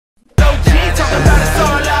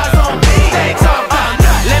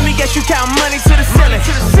money to the ceiling.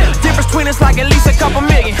 Difference between us like at least a couple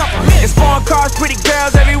million. It's foreign cars, pretty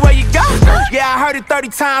girls everywhere you go. Yeah, I heard it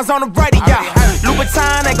 30 times on the radio.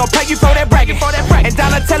 Louboutin ain't gon' pay you for that bragging. And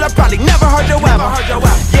Donatella probably never heard your album.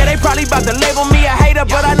 Yeah, they probably about to label me a hater,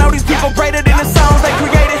 but I know these people greater than the songs they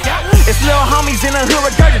created. It's little homies in the hood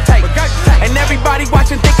regurgitate, and everybody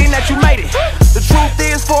watching thinking that you made it. The truth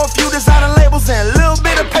is, for a few designer labels and a little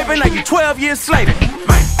bit of paper, now you 12 years slated.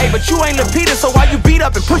 Hey, but you ain't Lupita, so why you beat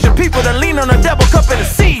up and pushing people to lean on a double cup in a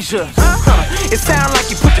seizure? It sound like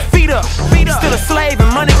you put your feet up. Still a slave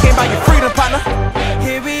and money can't buy your freedom, partner.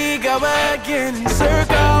 Here we go again in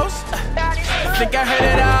circles. I think I heard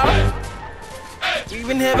it all. We've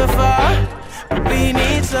been here before, but we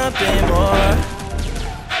need something more.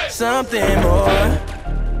 Something more.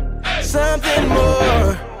 Something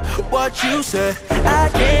more. What you said, I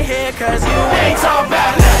can't hear, cause you ain't talking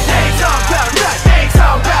about nothing. Ain't talking about nothing. Ain't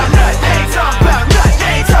talking about nothing. Ain't talking about nothing.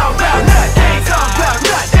 Ain't talking about nothing. Ain't talking about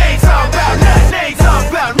nothing. Ain't talking about nothing. Ain't talking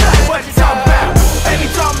about nothing. What you talking about?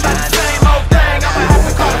 Ain't talking about the same old thing. I'ma have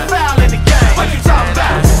to call a foul in the game. What you talking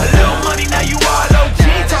about? A little money, now you all OG.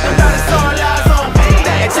 Talking about it's all eyes on me.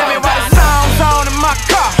 And tell me why the song's on in my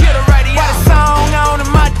car. Why the song on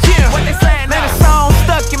in my gym? What they saying? Man, the song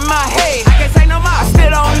stuck in my head. I can't say no more. I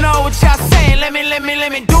still don't know what y'all saying. Let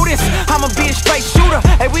me do this. I'ma be a straight shooter.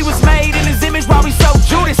 Hey, we was made in his image while we so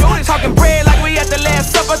Judas. Talking bread like we at the Last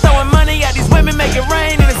Supper. Throwing money at these women, make it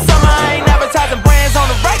rain in the summer. I ain't advertising brands on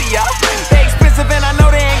the radio. They expensive and I know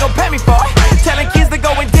they ain't gon' pay me for it. Telling kids to go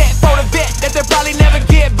in debt for the vet that they probably never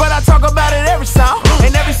get. But I talk about it every song.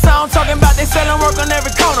 And every song talking about they selling work on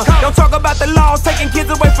every corner. Don't talk about the laws taking kids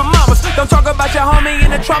away from mamas. Don't talk about your homie in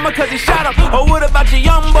the trauma cause he shot up. Or what about your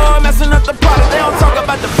young boy messing up the product? They don't talk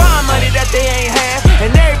about the bond money that they ain't had.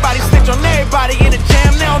 And everybody snitch on everybody in the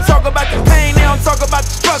jam. They don't talk about the pain, they don't talk about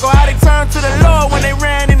the struggle. How they turned to the Lord when they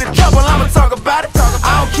ran into trouble. I'ma talk about it.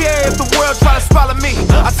 I don't care if the world try to swallow me.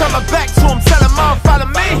 I turn my back to them, tell them all follow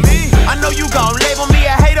me. I know you gon' label me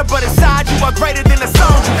a hater, but inside you are greater than the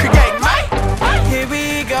songs you create, mate. Here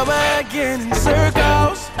we go again in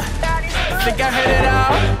circles. I think I heard it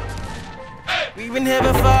all. We've been here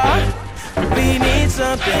before, but we need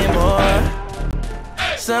something more.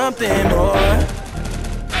 Something more.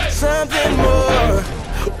 Something more.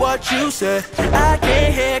 What you said, I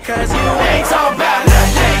can't hear, cause you ain't talking about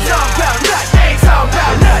nothing. Ain't talking about nothing. Ain't talking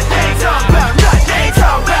about nothing. Ain't talking about nothing. Ain't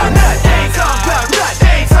talking about nothing. Ain't talking about nothing.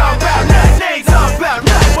 Ain't talking about nothing. Ain't talking about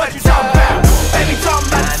nothing. What you talking about? Baby talking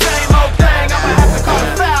about the same old thing. I'ma have to call a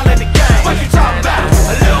foul in the game. What you talking about?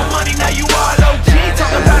 A little money, now you all OG.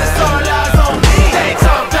 Talking about it's all eyes on me. Ain't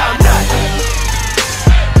talking about nothing.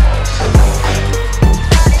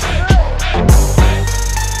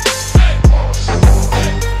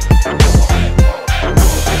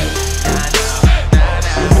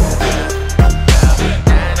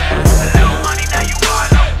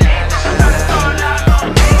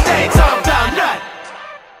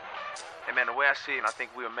 I see it, and I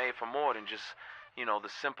think we were made for more than just, you know, the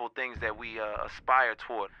simple things that we aspire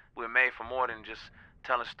toward. We're made for more than just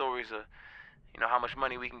telling stories of, you know, how much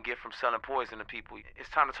money we can get from selling poison to people. It's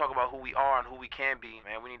time to talk about who we are and who we can be,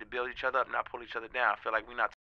 man. We need to build each other up, not pull each other down. I feel like we're not